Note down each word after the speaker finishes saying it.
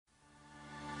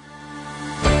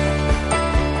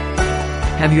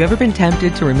Have you ever been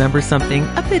tempted to remember something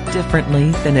a bit differently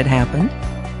than it happened?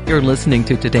 You're listening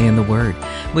to Today in the Word,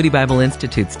 Moody Bible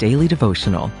Institute's daily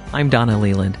devotional. I'm Donna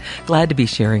Leland, glad to be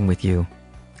sharing with you.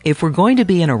 If we're going to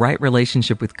be in a right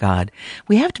relationship with God,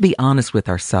 we have to be honest with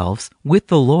ourselves, with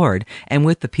the Lord, and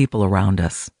with the people around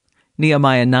us.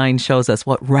 Nehemiah 9 shows us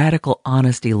what radical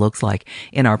honesty looks like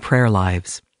in our prayer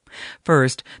lives.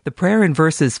 First, the prayer in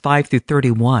verses 5 through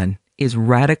 31 is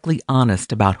radically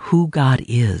honest about who God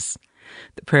is.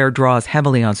 The prayer draws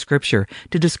heavily on Scripture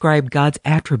to describe God's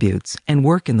attributes and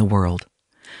work in the world.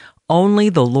 Only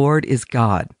the Lord is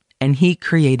God, and He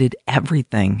created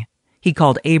everything. He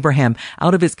called Abraham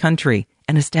out of his country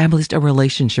and established a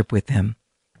relationship with him.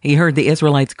 He heard the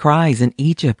Israelites' cries in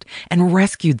Egypt and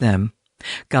rescued them.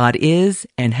 God is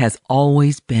and has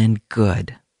always been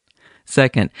good.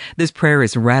 Second, this prayer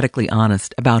is radically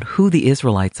honest about who the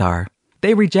Israelites are.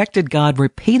 They rejected God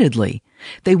repeatedly.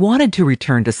 They wanted to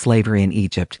return to slavery in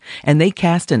Egypt, and they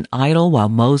cast an idol while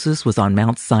Moses was on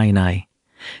Mount Sinai.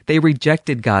 They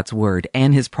rejected God's word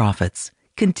and His prophets,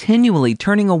 continually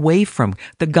turning away from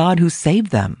the God who saved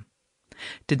them.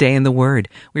 Today in the Word,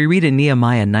 we read in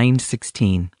Nehemiah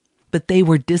 9:16, "But they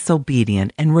were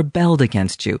disobedient and rebelled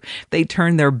against you. They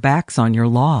turned their backs on your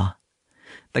law."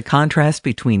 The contrast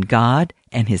between God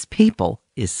and His people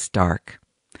is stark.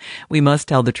 We must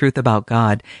tell the truth about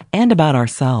God and about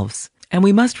ourselves, and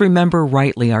we must remember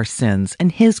rightly our sins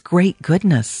and His great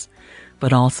goodness,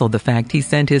 but also the fact He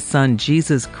sent His Son,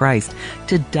 Jesus Christ,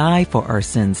 to die for our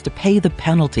sins, to pay the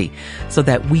penalty so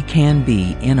that we can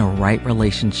be in a right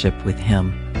relationship with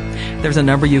Him. There's a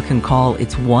number you can call.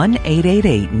 It's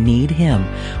 1-888-NEED-HIM.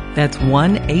 That's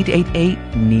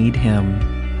 1-888-NEED-HIM.